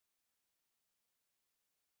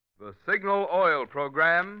The Signal Oil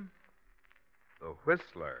Program, The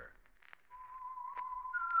Whistler.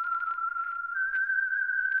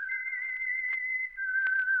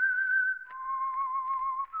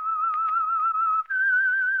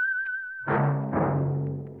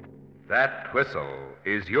 That whistle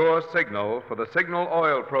is your signal for the Signal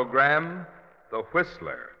Oil Program, The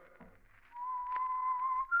Whistler.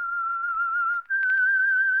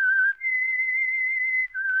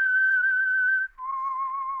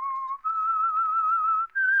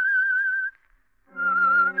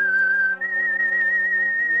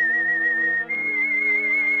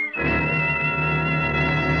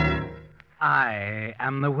 I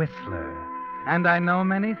am the Whistler, and I know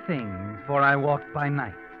many things, for I walk by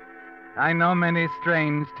night. I know many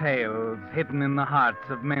strange tales hidden in the hearts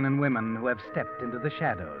of men and women who have stepped into the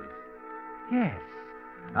shadows. Yes,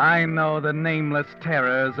 I know the nameless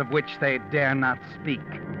terrors of which they dare not speak.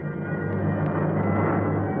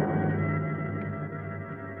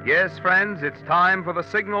 Yes, friends, it's time for the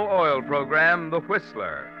Signal Oil Program, The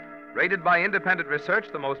Whistler. Rated by independent research,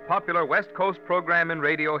 the most popular West Coast program in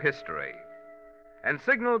radio history. And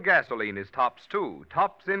Signal gasoline is tops, too.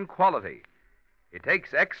 Tops in quality. It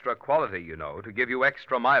takes extra quality, you know, to give you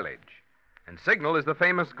extra mileage. And Signal is the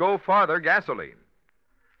famous Go Farther gasoline.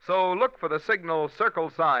 So look for the Signal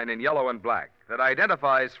circle sign in yellow and black that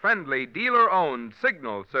identifies friendly dealer-owned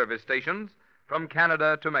Signal service stations from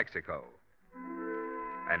Canada to Mexico.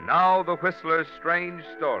 And now the Whistler's strange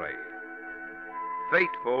story.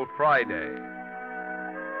 Fateful Friday.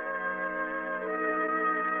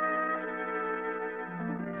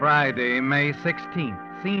 Friday, May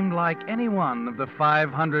 16th, seemed like any one of the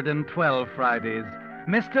 512 Fridays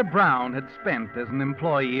Mr. Brown had spent as an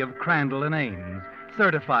employee of Crandall and Ames,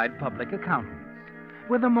 certified public accountants,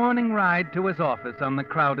 with a morning ride to his office on the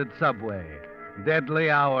crowded subway, deadly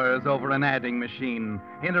hours over an adding machine,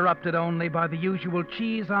 interrupted only by the usual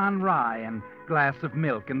cheese on rye and glass of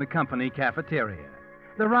milk in the company cafeteria.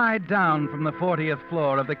 The ride down from the 40th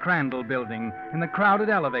floor of the Crandall building in the crowded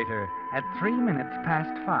elevator at 3 minutes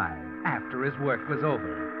past 5 after his work was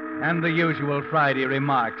over, and the usual Friday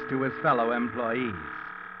remarks to his fellow employees.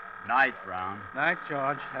 Night, Brown. Night,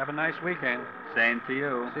 George. Have a nice weekend. Same to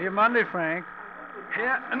you. See you Monday, Frank.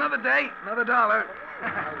 Here, another day, another dollar.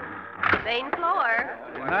 Main floor.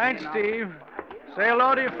 Good night, Steve. Say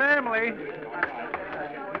hello to your family.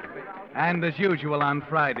 And as usual on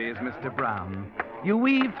Fridays, Mr. Brown, you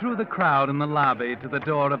weave through the crowd in the lobby to the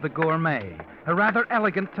door of the Gourmet, a rather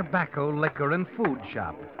elegant tobacco, liquor, and food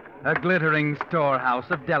shop, a glittering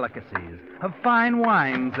storehouse of delicacies, of fine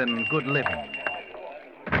wines and good living.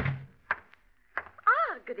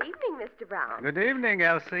 Good evening, Mr. Brown. Good evening,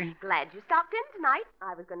 Elsie. Glad you stopped in tonight.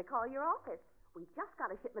 I was going to call your office. We just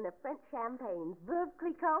got a shipment of French champagne, Veuve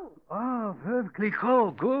Clicquot. Oh, Veuve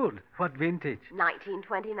Clicquot. Good. What vintage?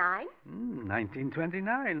 1929.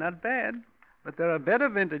 1929. Not bad. But there are better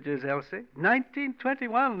vintages, Elsie.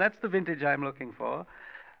 1921. That's the vintage I'm looking for.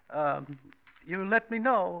 You let me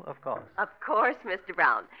know, of course. Of course, Mr.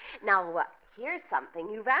 Brown. Now, here's something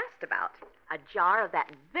you've asked about. A jar of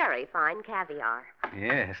that very fine caviar.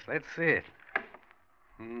 Yes, let's see it.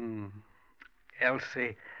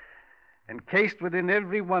 Elsie, encased within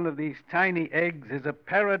every one of these tiny eggs is a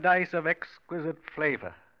paradise of exquisite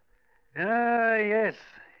flavor. Ah, yes,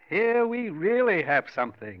 here we really have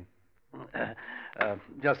something.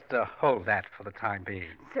 Just hold that for the time being.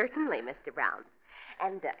 Certainly, Mr. Brown.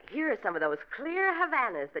 And here are some of those clear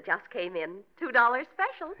Havanas that just came in. $2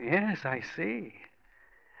 special. Yes, I see.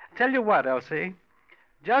 Tell you what, Elsie.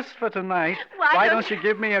 Just for tonight, Why don't you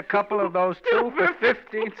give me a couple of those 2 for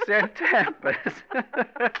 15-cent tampers?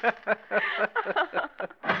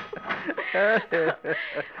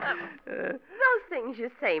 Those things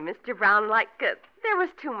you say, Mr. Brown, like there was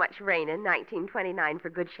too much rain in 1929 for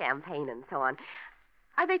good champagne and so on.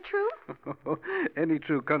 Are they true? Any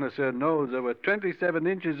true connoisseur knows there were 27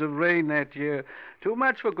 inches of rain that year. Too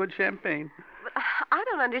much for good champagne. But I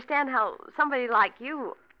don't understand how somebody like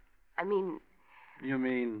you... You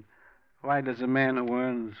mean, why does a man who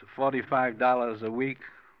earns $45 a week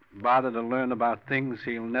bother to learn about things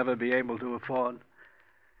he'll never be able to afford?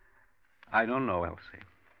 I don't know, Elsie.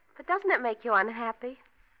 But doesn't it make you unhappy,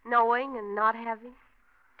 knowing and not having?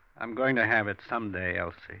 I'm going to have it someday,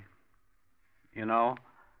 Elsie. You know,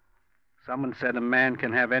 someone said a man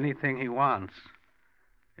can have anything he wants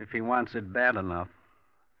if he wants it bad enough.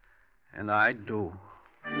 And I do.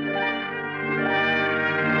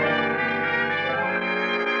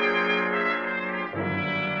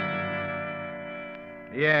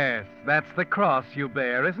 Yes, that's the cross you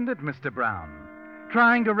bear, isn't it, Mr. Brown?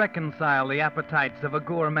 Trying to reconcile the appetites of a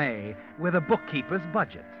gourmet with a bookkeeper's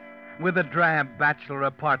budget. with the drab bachelor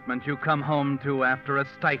apartment you come home to after a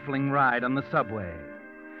stifling ride on the subway.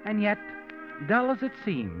 And yet, dull as it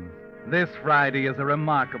seems, this Friday is a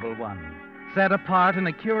remarkable one, set apart in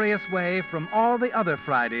a curious way from all the other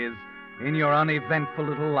Fridays in your uneventful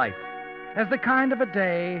little life, as the kind of a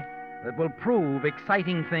day that will prove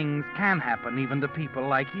exciting things can happen even to people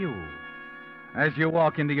like you. As you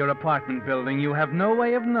walk into your apartment building, you have no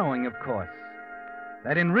way of knowing, of course,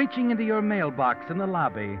 that in reaching into your mailbox in the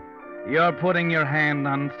lobby, you're putting your hand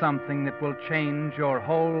on something that will change your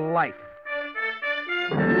whole life.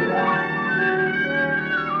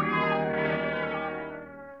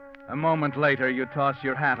 A moment later, you toss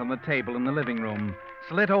your hat on the table in the living room,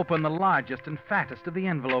 slit open the largest and fattest of the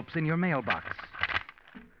envelopes in your mailbox.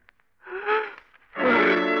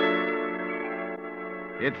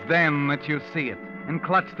 It's then that you see it and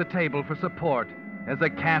clutch the table for support as a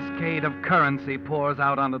cascade of currency pours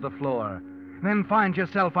out onto the floor. Then find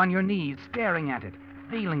yourself on your knees, staring at it,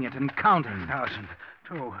 feeling it, and counting. 1,000,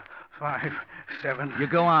 2, 5, 7. You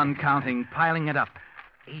go on counting, piling it up.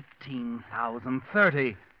 18,000,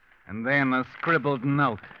 30. And then a scribbled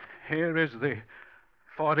note. Here is the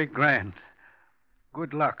 40 grand.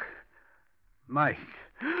 Good luck. Mike.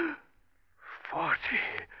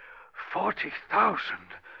 40,000.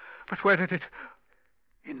 But where did it...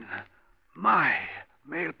 In my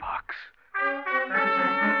mailbox.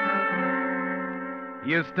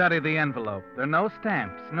 You study the envelope. There are no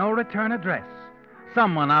stamps, no return address.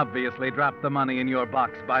 Someone obviously dropped the money in your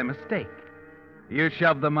box by mistake. You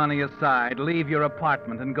shove the money aside, leave your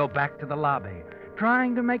apartment, and go back to the lobby,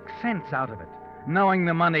 trying to make sense out of it, knowing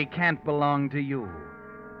the money can't belong to you.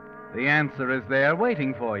 The answer is there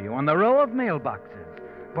waiting for you on the row of mailboxes,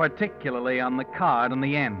 particularly on the card on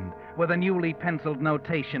the end, with a newly penciled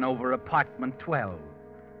notation over apartment 12.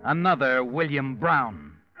 Another William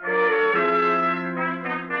Brown.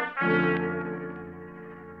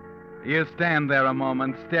 You stand there a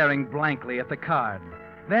moment, staring blankly at the card.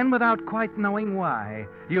 Then, without quite knowing why,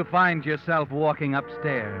 you find yourself walking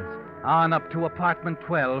upstairs, on up to apartment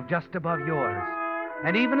 12, just above yours.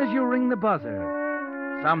 And even as you ring the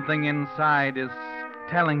buzzer, something inside is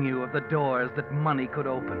telling you of the doors that money could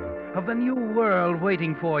open, of the new world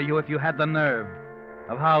waiting for you if you had the nerve,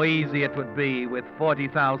 of how easy it would be with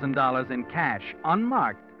 $40,000 in cash,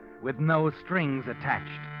 unmarked, with no strings attached.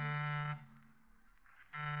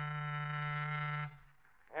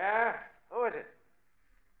 Yeah? Who is it?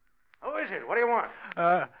 Who is it? What do you want?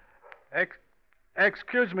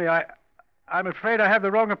 Excuse me, I'm afraid I have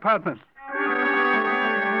the wrong apartment.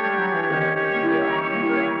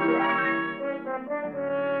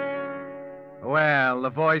 Well, the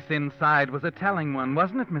voice inside was a telling one,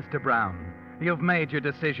 wasn't it, Mr. Brown? You've made your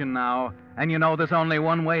decision now, and you know there's only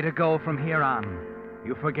one way to go from here on.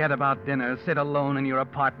 You forget about dinner, sit alone in your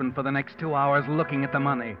apartment for the next 2 hours looking at the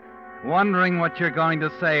money, wondering what you're going to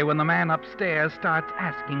say when the man upstairs starts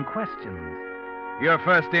asking questions. Your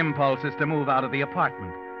first impulse is to move out of the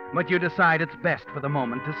apartment, but you decide it's best for the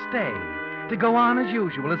moment to stay, to go on as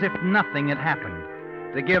usual, as if nothing had happened,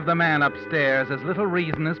 to give the man upstairs as little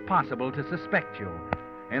reason as possible to suspect you.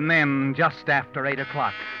 And then, just after 8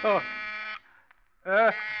 o'clock... Oh,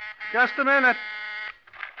 just a minute.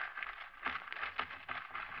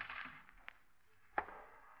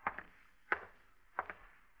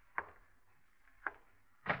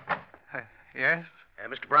 Yes?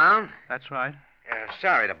 Mr. Brown? That's right.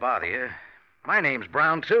 Sorry to bother you. My name's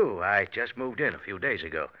Brown, too. I just moved in a few days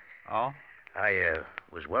ago. Oh? I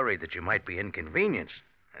was worried that you might be inconvenienced.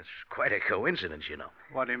 That's quite a coincidence, you know.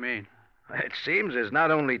 What do you mean? It seems there's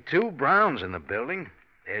not only 2 Browns in the building.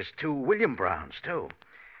 There's 2 William Browns, too.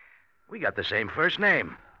 We got the same first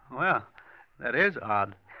name. Well, that is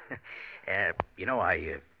odd. You know,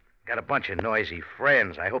 I got a bunch of noisy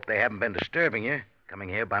friends. I hope they haven't been disturbing you, coming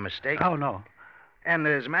here by mistake. Oh, no. And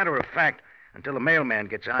as a matter of fact, until the mailman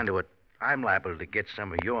gets onto it, I'm liable to get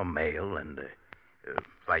some of your mail and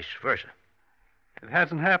vice versa. It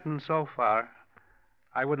hasn't happened so far.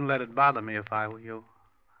 I wouldn't let it bother me if I were you.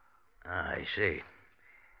 I see.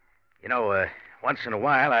 You know, once in a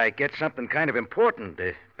while I get something kind of important,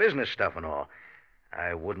 business stuff and all.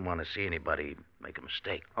 I wouldn't want to see anybody make a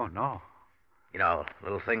mistake. Oh, no. You know, a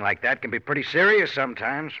little thing like that can be pretty serious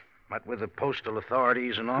sometimes, what with the postal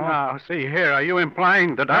authorities and all. Now, see here, are you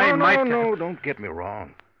implying that I might... No, don't get me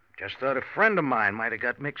wrong. Just thought a friend of mine might have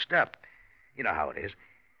got mixed up. You know how it is.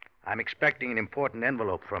 I'm expecting an important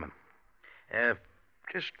envelope from him.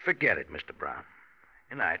 Just forget it, Mr. Brown.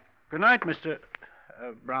 Good night. Good night, Mr.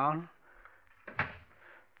 Brown.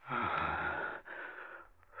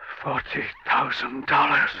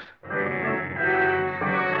 $40,000.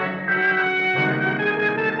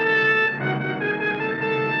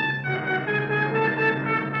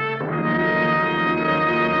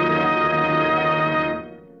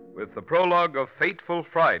 prologue of Fateful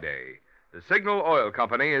Friday, the Signal Oil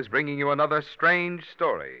Company is bringing you another strange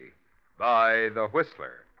story by The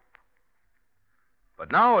Whistler.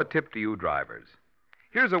 But now a tip to you drivers.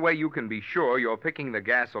 Here's a way you can be sure you're picking the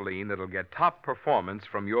gasoline that'll get top performance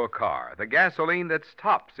from your car, the gasoline that's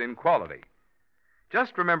tops in quality.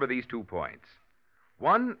 Just remember these 2 points.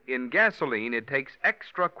 1, in gasoline, it takes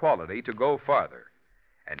extra quality to go farther.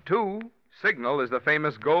 And 2, Signal is the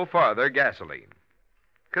famous Go Farther gasoline.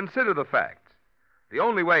 Consider the facts. The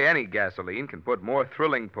only way any gasoline can put more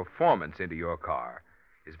thrilling performance into your car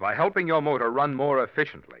is by helping your motor run more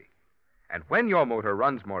efficiently. And when your motor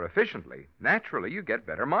runs more efficiently, naturally you get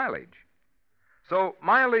better mileage. So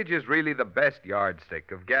mileage is really the best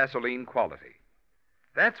yardstick of gasoline quality.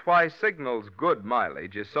 That's why Signal's good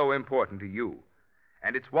mileage is so important to you.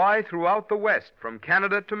 And it's why throughout the West, from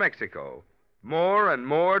Canada to Mexico, more and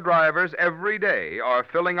more drivers every day are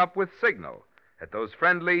filling up with Signal at those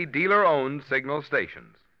friendly dealer-owned Signal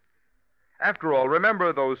stations. After all,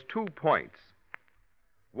 remember those 2 points.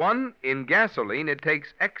 1, in gasoline, it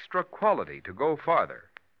takes extra quality to go farther.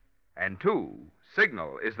 And 2,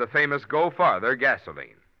 Signal is the famous Go Farther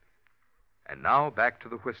gasoline. And now back to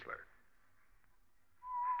the Whistler.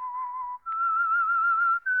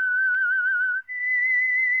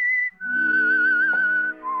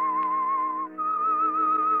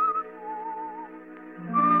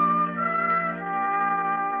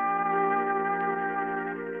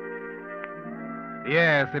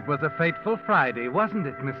 Yes, it was a fateful Friday, wasn't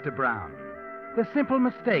it, Mr. Brown? The simple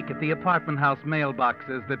mistake at the apartment house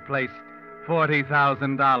mailboxes that placed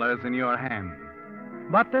 $40,000 in your hand.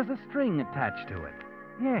 But there's a string attached to it.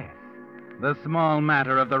 Yes, the small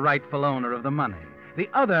matter of the rightful owner of the money, the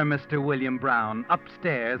other Mr. William Brown,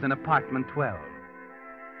 upstairs in apartment 12.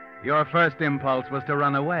 Your first impulse was to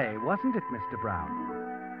run away, wasn't it, Mr.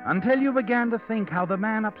 Brown? Until you began to think how the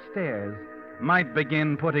man upstairs might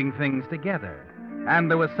begin putting things together.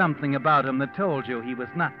 And there was something about him that told you he was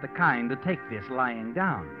not the kind to take this lying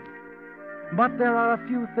down. But there are a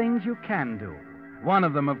few things you can do. One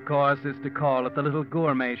of them, of course, is to call at the little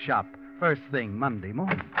gourmet shop first thing Monday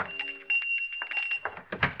morning.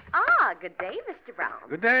 Ah, good day, Mr. Brown.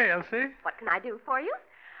 Good day, Elsie. What can I do for you?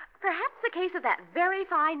 Perhaps a case of that very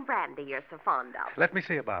fine brandy you're so fond of. Let me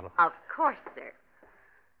see a bottle. Of course, sir.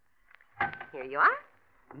 Here you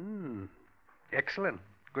are. Excellent.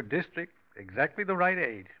 Good district. Exactly the right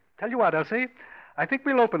age. Tell you what, Elsie, I think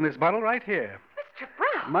we'll open this bottle right here. Mr.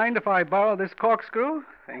 Brown. Mind if I borrow this corkscrew?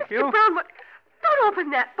 Thank you. Mr. Brown, don't open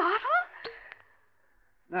that bottle.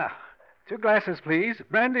 Now, 2 glasses, please.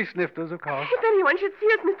 Brandy snifters, of course. If anyone should see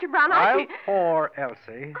us, Mr. Brown, I'll pour,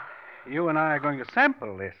 Elsie. You and I are going to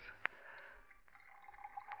sample this.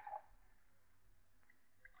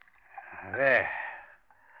 There.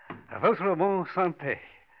 Votre bonne santé.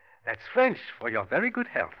 That's French for your very good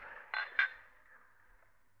health.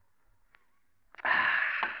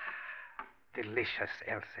 Delicious,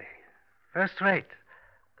 Elsie. First rate.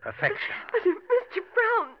 Perfection. But, Mr.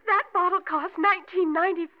 Brown, that bottle cost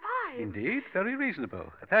 $19.95. Indeed, very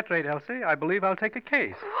reasonable. At that rate, Elsie, I believe I'll take a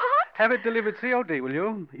case. What? Have it delivered COD, will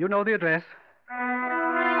you? You know the address.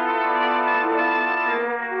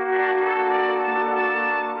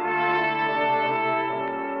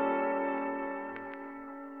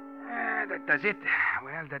 That does it.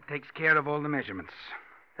 Well, that takes care of all the measurements.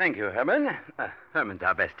 Thank you, Herman. Herman's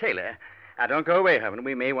our best tailor. Now, don't go away, Herman.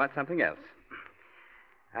 We may want something else.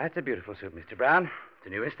 That's a beautiful suit, Mr. Brown. It's the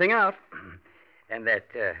newest thing out. And that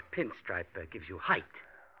pinstripe gives you height.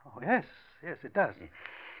 Oh, yes. Yes, it does.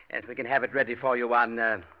 And we can have it ready for you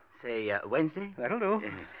on, say, Wednesday? That'll do.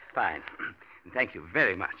 Fine. Thank you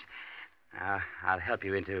very much. I'll help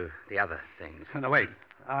you into the other things. No, wait.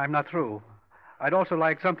 I'm not through. I'd also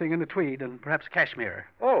like something in the tweed and perhaps cashmere.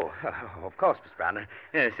 Oh, of course, Miss Brown.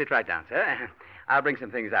 Sit right down, sir. I'll bring some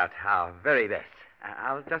things out. Our very best.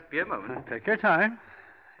 I'll just be a moment. Take your time.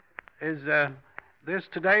 Is this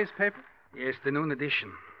today's paper? Yes, the noon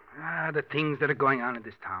edition. The things that are going on in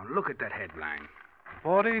this town. Look at that headline.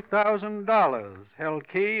 $40,000 held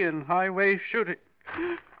key in highway shooting.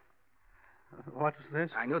 What's this?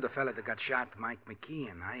 I knew the fella that got shot, Mike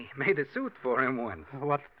McKeon. I made a suit for him once.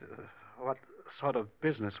 What sort of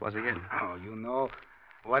business was he in? Oh, you know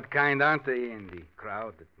what kind aren't they in? The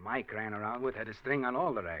crowd that Mike ran around with had a string on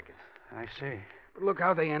all the rackets. I see. But look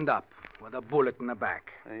how they end up, with a bullet in the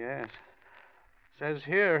back. Yes. Says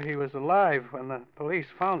here he was alive when the police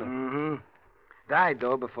found him. Mm-hmm. Died,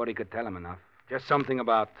 though, before he could tell him enough. Just something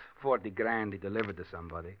about 40 grand he delivered to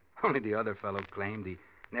somebody. Only the other fellow claimed he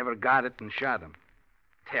never got it and shot him.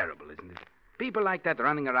 Terrible, isn't it? People like that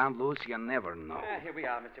running around loose, you never know. Here we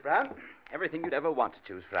are, Mr. Brown. Everything you'd ever want to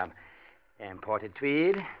choose from. Imported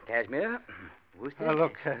tweed, cashmere, worsted.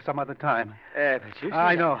 Look, some other time. But you see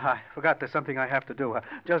I know. I forgot there's something I have to do.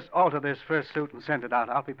 Just alter this first suit and send it out.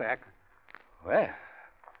 I'll be back. Well,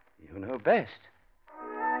 you know best.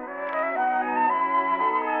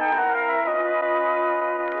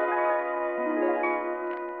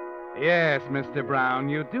 Yes, Mr. Brown,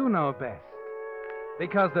 you do know best.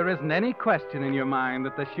 Because there isn't any question in your mind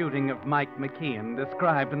that the shooting of Mike McKeon,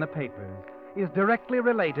 described in the papers, is directly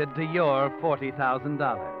related to your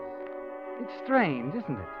 $40,000. It's strange,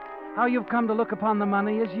 isn't it? How you've come to look upon the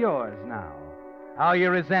money as yours now. How you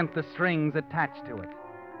resent the strings attached to it.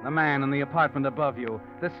 The man in the apartment above you,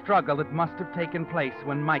 the struggle that must have taken place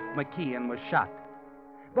when Mike McKeon was shot.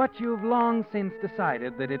 But you've long since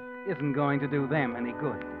decided that it isn't going to do them any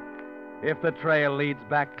good. If the trail leads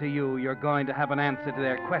back to you, you're going to have an answer to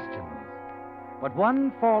their questions. But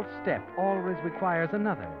one false step always requires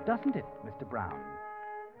another, doesn't it, Mr. Brown?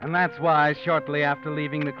 And that's why, shortly after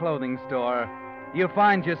leaving the clothing store, you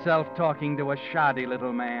find yourself talking to a shoddy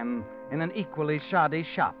little man in an equally shoddy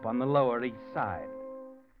shop on the Lower East Side.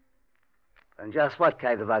 And just what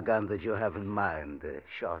kind of a gun did you have in mind,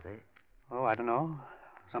 Shorty? Oh, I don't know.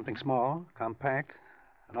 Something small, compact,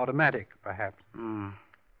 an automatic, perhaps.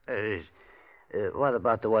 What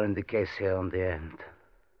about the one in the case here on the end?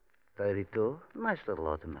 32? Nice little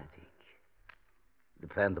automatic.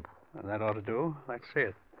 Dependable. Well, that ought to do. Let's see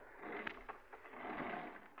it.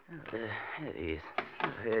 Here it is.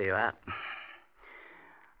 Here you are.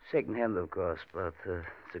 Second hand, of course, but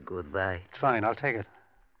it's a good buy. It's fine. I'll take it.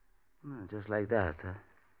 Just like that,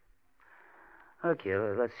 huh? Okay,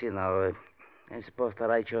 well, let's see now. I'm supposed to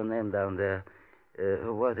write your name down there.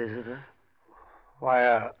 What is it?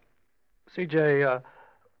 Why, C.J.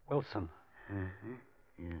 Wilson. Mm-hmm.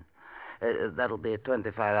 Yeah. That'll be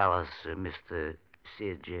 $25, Mr.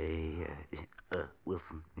 C.J.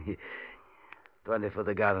 Wilson. 20 for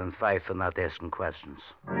the gun and 5 for not asking questions.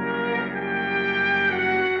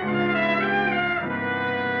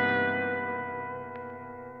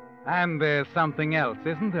 And there's something else,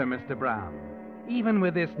 isn't there, Mr. Brown? Even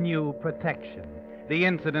with this new protection, the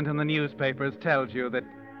incident in the newspapers tells you that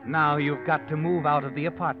now you've got to move out of the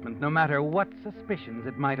apartment, no matter what suspicions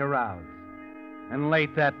it might arouse. And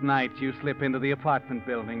late that night, you slip into the apartment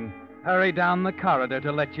building, hurry down the corridor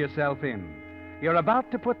to let yourself in. You're about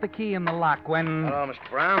to put the key in the lock when... Hello, Mr.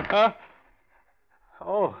 Brown. Huh?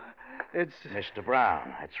 Oh, it's... Mr.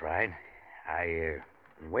 Brown, that's right.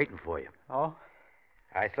 Been waiting for you. Oh?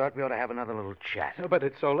 I thought we ought to have another little chat. But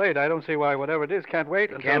it's so late. I don't see why whatever it is can't wait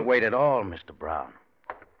until... Can't wait at all, Mr. Brown.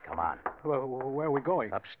 Come on. Well, where are we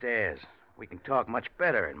going? Upstairs. We can talk much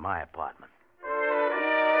better in my apartment.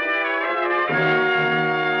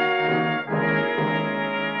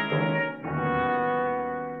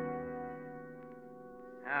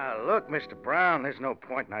 Now, look, Mr. Brown, there's no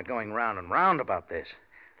point in our going round and round about this.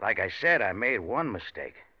 Like I said, I made one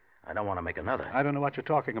mistake. I don't want to make another. I don't know what you're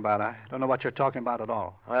talking about. I don't know what you're talking about at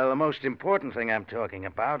all. Well, the most important thing I'm talking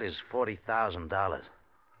about is $40,000.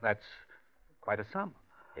 That's quite a sum.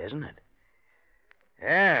 Isn't it?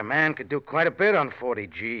 Yeah, a man could do quite a bit on 40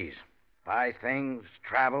 G's. Buy things,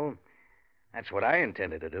 travel. That's what I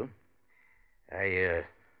intended to do. I,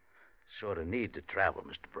 sort of need to travel,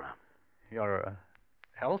 Mr. Brown. Your,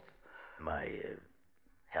 health? My,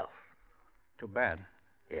 health. Too bad.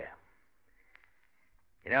 Yeah.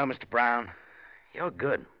 You know, Mr. Brown, you're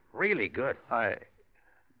good. Really good. I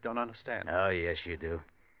don't understand. Oh, yes, you do.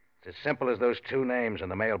 It's as simple as those 2 names in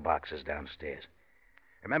the mailboxes downstairs.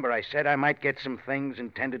 Remember, I said I might get some things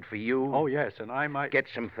intended for you? Oh, yes, and I might... Get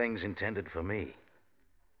some things intended for me.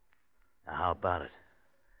 Now, how about it?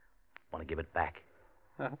 Want to give it back?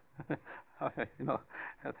 You know,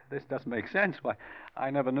 this doesn't make sense. Why,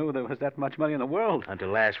 I never knew there was that much money in the world. Until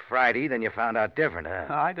last Friday, then you found out different, huh?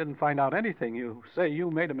 I didn't find out anything. You say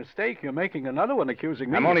you made a mistake. You're making another one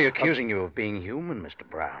accusing me. I'm only accusing you of being human, Mr.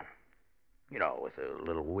 Brown. You know, with the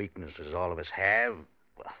little weaknesses all of us have,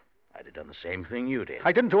 well, I'd have done the same thing you did.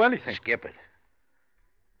 I didn't do anything. Skip it.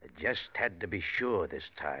 I just had to be sure this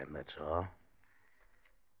time, that's all.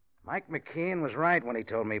 Mike McKeon was right when he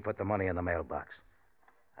told me he put the money in the mailbox.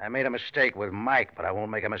 I made a mistake with Mike, but I won't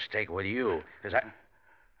make a mistake with you, because I...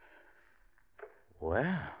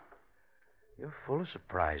 Well, you're full of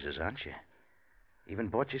surprises, aren't you? Even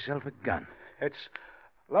bought yourself a gun. It's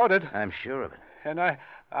loaded. I'm sure of it. And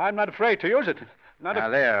I'm not afraid to use it. Now,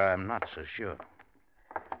 there, I'm not so sure.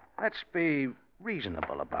 Let's be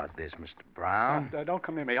reasonable about this, Mr. Brown. Don't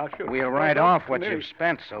come near me. I'll shoot. We'll write off what you've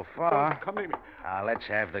spent so far. Don't come near me. Now, let's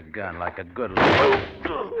have the gun like a good...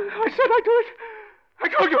 I said I'd do it. I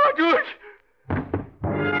told you I'd do it.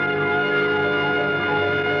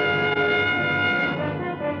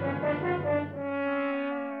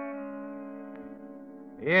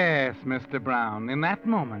 Yes, Mr. Brown. In that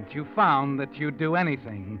moment, you found that you'd do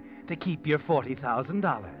anything to keep your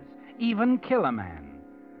 $40,000, even kill a man.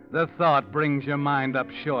 The thought brings your mind up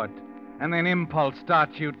short, and then impulse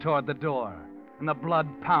starts you toward the door, and the blood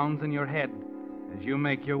pounds in your head as you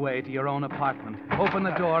make your way to your own apartment. Open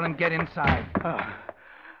the door and get inside.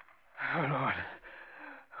 Oh, Lord.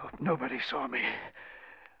 Hope nobody saw me.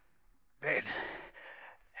 Bed.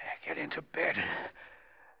 Get into bed.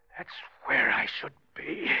 That's where I should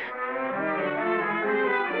be.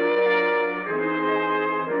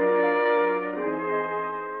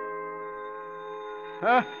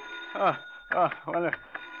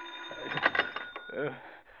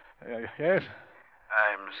 Yes?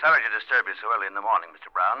 I'm sorry to disturb you so early in the morning, Mr.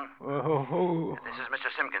 Brown. Oh, This is Mr.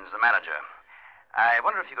 Simpkins, the manager. I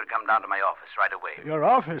wonder if you could come down to my office right away. your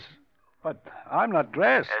office? But I'm not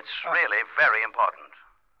dressed. It's really very important.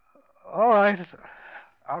 All right.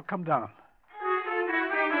 I'll come down.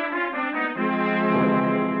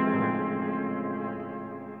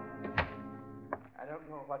 I don't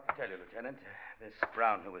know what to tell you, Lieutenant. This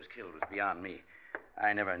Brown who was killed was beyond me.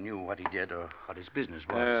 I never knew what he did or what his business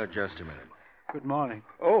was. Just a minute. Good morning.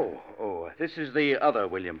 Oh, this is the other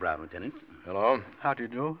William Brown, Lieutenant. Hello? How do you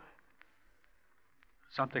do?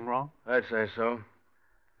 Something wrong? I'd say so.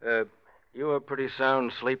 You a pretty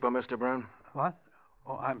sound sleeper, Mr. Brown? What?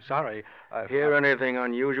 Oh, I'm sorry. Hear anything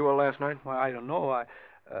unusual last night? Well, I don't know.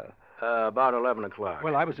 About 11 o'clock.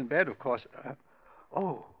 Well, I was in bed, of course.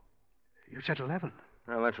 Oh, you said 11.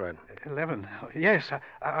 Well, that's right. 11. Yes,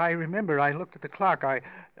 I remember. I looked at the clock. I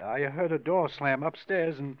heard a door slam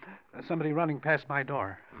upstairs and somebody running past my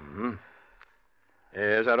door. Mm-hmm.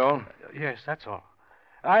 Is that all? Yes, that's all.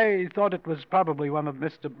 I thought it was probably one of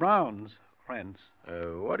Mr. Brown's friends.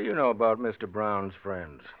 What do you know about Mr. Brown's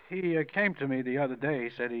friends? He came to me the other day,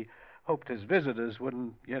 said he hoped his visitors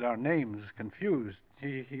wouldn't get our names confused.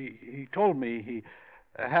 He told me he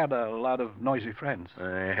had a lot of noisy friends.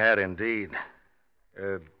 I had indeed.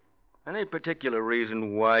 Any particular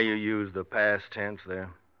reason why you use the past tense there?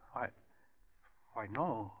 Why,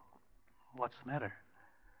 no. What's the matter?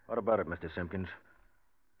 What about it, Mr. Simpkins?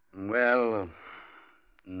 Well,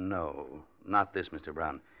 no. Not this, Mr.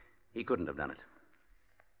 Brown. He couldn't have done it.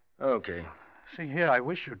 Okay. See here, I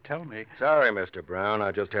wish you'd tell me. Sorry, Mr. Brown.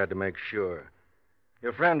 I just had to make sure.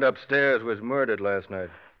 Your friend upstairs was murdered last night.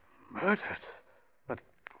 Murdered? But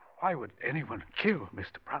why would anyone kill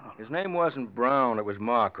Mr. Brown? His name wasn't Brown. It was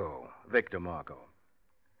Marco. Victor Marco.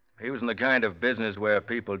 He was in the kind of business where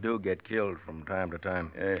people do get killed from time to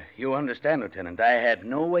time. You understand, Lieutenant. I had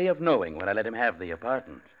no way of knowing when I let him have the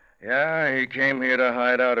apartment. Yeah, he came here to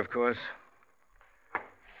hide out, of course.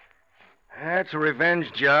 That's a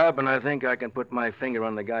revenge job, and I think I can put my finger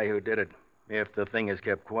on the guy who did it, if the thing is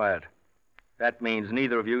kept quiet. That means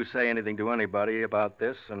neither of you say anything to anybody about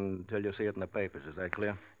this until you see it in the papers. Is that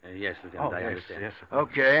clear? Yes, Lieutenant, I yes, understand. yes.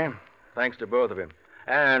 Okay. Thanks to both of you.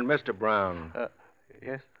 And Mr. Brown.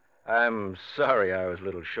 Yes? I'm sorry I was a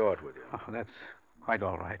little short with you. Oh, that's quite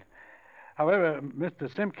all right. However, Mr.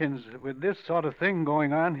 Simpkins, with this sort of thing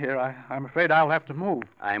going on here, I'm afraid I'll have to move.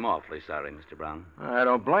 I'm awfully sorry, Mr. Brown. I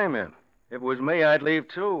don't blame you. If it was me, I'd leave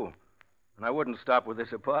too. And I wouldn't stop with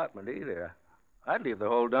this apartment either. I'd leave the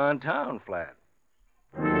whole darn town flat.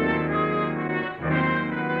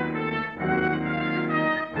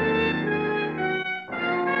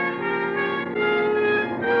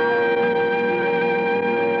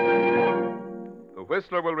 The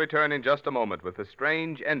Whistler will return in just a moment with a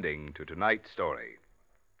strange ending to tonight's story.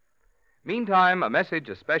 Meantime, a message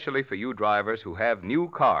especially for you drivers who have new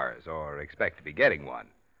cars or expect to be getting one.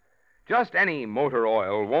 Just any motor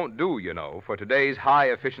oil won't do, you know, for today's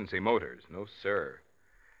high-efficiency motors. No, sir.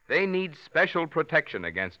 They need special protection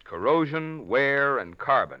against corrosion, wear, and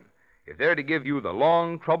carbon if they're to give you the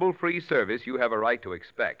long, trouble-free service you have a right to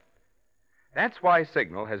expect. That's why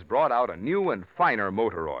Signal has brought out a new and finer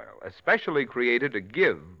motor oil, especially created to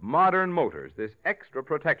give modern motors this extra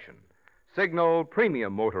protection. Signal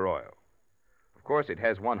Premium Motor Oil. Of course, it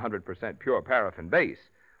has 100% pure paraffin base,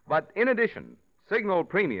 but in addition, Signal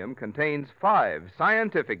Premium contains 5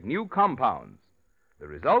 scientific new compounds. The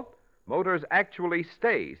result? Motors actually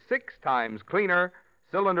stay 6 times cleaner.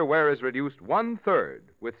 Cylinder wear is reduced 1/3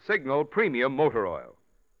 with Signal Premium Motor Oil.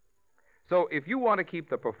 So if you want to keep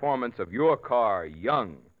the performance of your car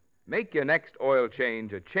young, make your next oil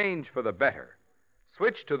change a change for the better.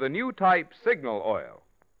 Switch to the new type Signal Oil.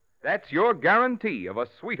 That's your guarantee of a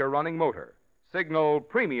sweeter running motor. Signal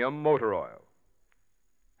Premium Motor Oil.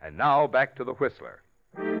 And now back to the Whistler.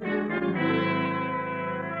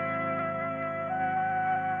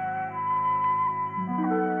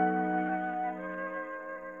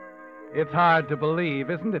 It's hard to believe,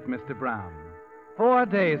 isn't it, Mr. Brown? 4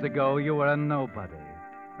 days ago, you were a nobody.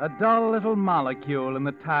 A dull little molecule in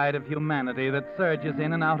the tide of humanity that surges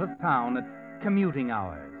in and out of town at commuting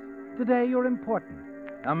hours. Today, you're important.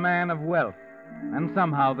 A man of wealth. And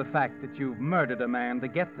somehow the fact that you've murdered a man to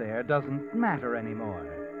get there doesn't matter anymore.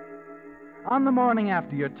 On the morning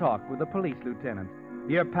after your talk with the police lieutenant,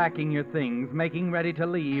 you're packing your things, making ready to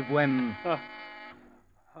leave when...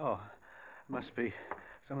 Must be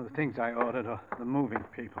some of the things I ordered or the moving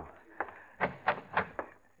people.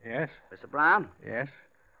 Yes? Mr. Brown? Yes?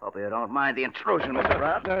 Hope you don't mind the intrusion, Mr.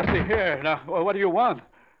 Brown. See here. Now, what do you want?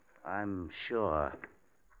 I'm sure.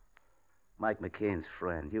 Mike McCain's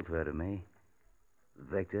friend. You've heard of me.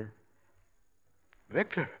 Victor?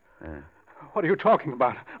 Victor? What are you talking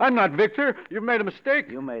about? I'm not Victor. You've made a mistake.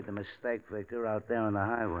 You made the mistake, Victor, out there on the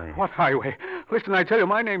highway. What highway? Listen, I tell you,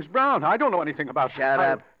 my name's Brown. I don't know anything about... Shut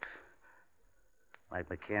up. Mike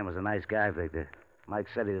McCann was a nice guy, Victor. Mike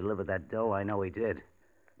said he delivered that dough. I know he did.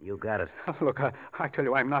 You got it. Look, I tell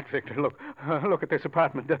you, I'm not Victor. Look at this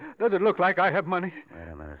apartment. Does it look like I have money?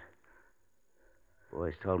 Wait a minute.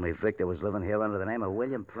 Boys told me Victor was living here under the name of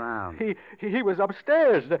William Brown. He was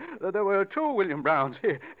upstairs. There were 2 William Browns.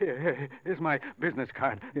 Here's my business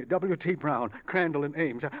card. W.T. Brown, Crandall and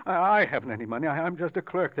Ames. I haven't any money. I'm just a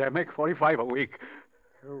clerk there. Make $45 a week.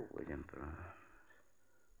 2 William Brown.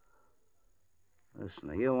 Listen,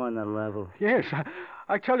 are you on the level? Yes.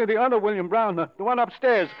 I tell you, the other William Brown, the one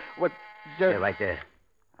upstairs, what... Stay right there.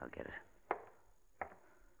 I'll get it.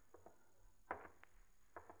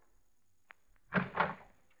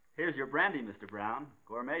 Here's your brandy, Mr. Brown.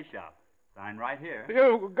 Gourmet shop. Sign right here.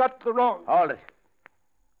 You got the wrong... Hold it.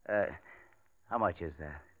 How much is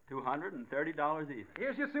that? $230 each.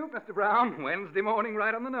 Here's your suit, Mr. Brown. Wednesday morning,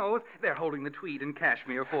 right on the nose. They're holding the tweed and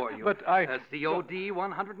cashmere for you. But I... COD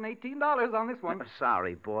 $118 on this one.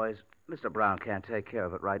 Sorry, boys. Mr. Brown can't take care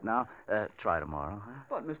of it right now. Try tomorrow, huh?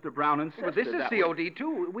 But Mr. Brown insisted. But this is COD,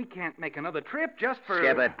 too. We can't make another trip just for...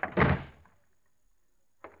 Skip it.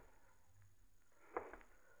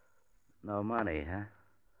 No money, huh?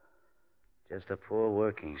 Just a poor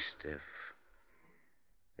working stiff.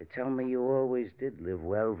 They tell me you always did live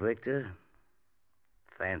well, Victor.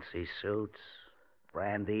 Fancy suits,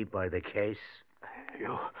 brandy by the case.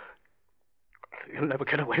 You'll never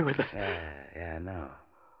get away with it. Yeah, I know.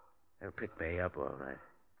 They'll pick me up all right.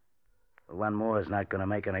 But one more is not going to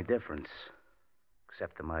make any difference.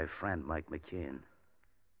 Except to my friend, Mike McKeon.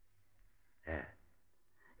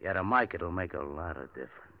 Yeah, to Mike, it'll make a lot of difference.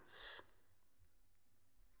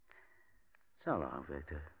 So long,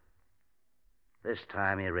 Victor. This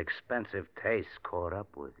time your expensive taste caught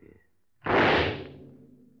up with you.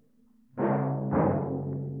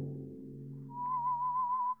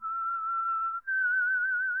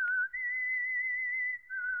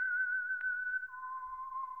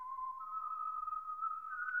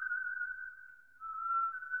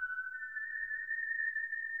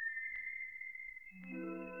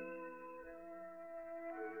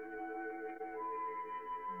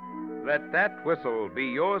 Let that whistle be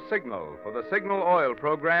your signal for the Signal Oil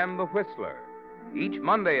program, The Whistler. Each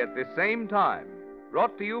Monday at this same time.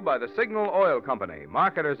 Brought to you by the Signal Oil Company,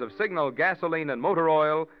 marketers of Signal gasoline and motor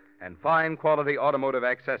oil and fine quality automotive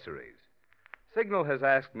accessories. Signal has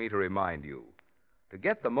asked me to remind you, to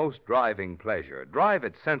get the most driving pleasure, drive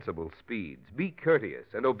at sensible speeds, be courteous,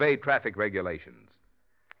 and obey traffic regulations.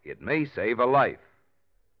 It may save a life,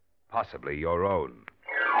 possibly your own.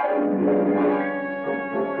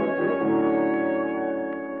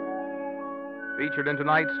 Featured in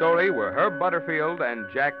tonight's story were Herb Butterfield and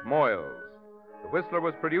Jack Moyles. The Whistler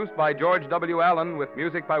was produced by George W. Allen with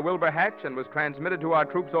music by Wilbur Hatch and was transmitted to our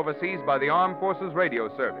troops overseas by the Armed Forces Radio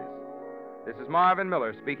Service. This is Marvin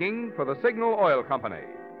Miller speaking for the Signal Oil Company.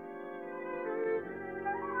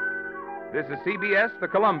 This is CBS, the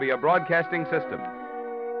Columbia Broadcasting System.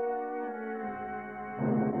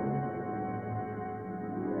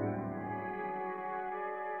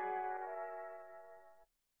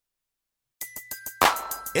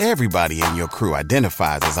 Everybody in your crew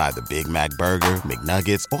identifies as either Big Mac Burger,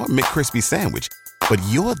 McNuggets, or McCrispy Sandwich. But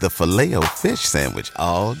you're the Filet-O-Fish Sandwich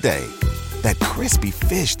all day. That crispy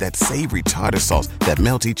fish, that savory tartar sauce, that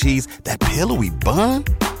melty cheese, that pillowy bun.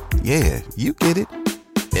 Yeah, you get it.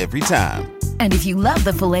 Every time. And if you love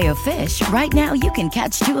the Filet-O-Fish, right now you can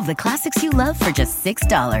catch 2 of the classics you love for just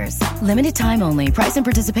 $6. Limited time only. Price and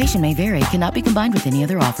participation may vary. Cannot be combined with any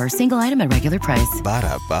other offer. Single item at regular price.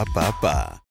 Ba-da-ba-ba-ba.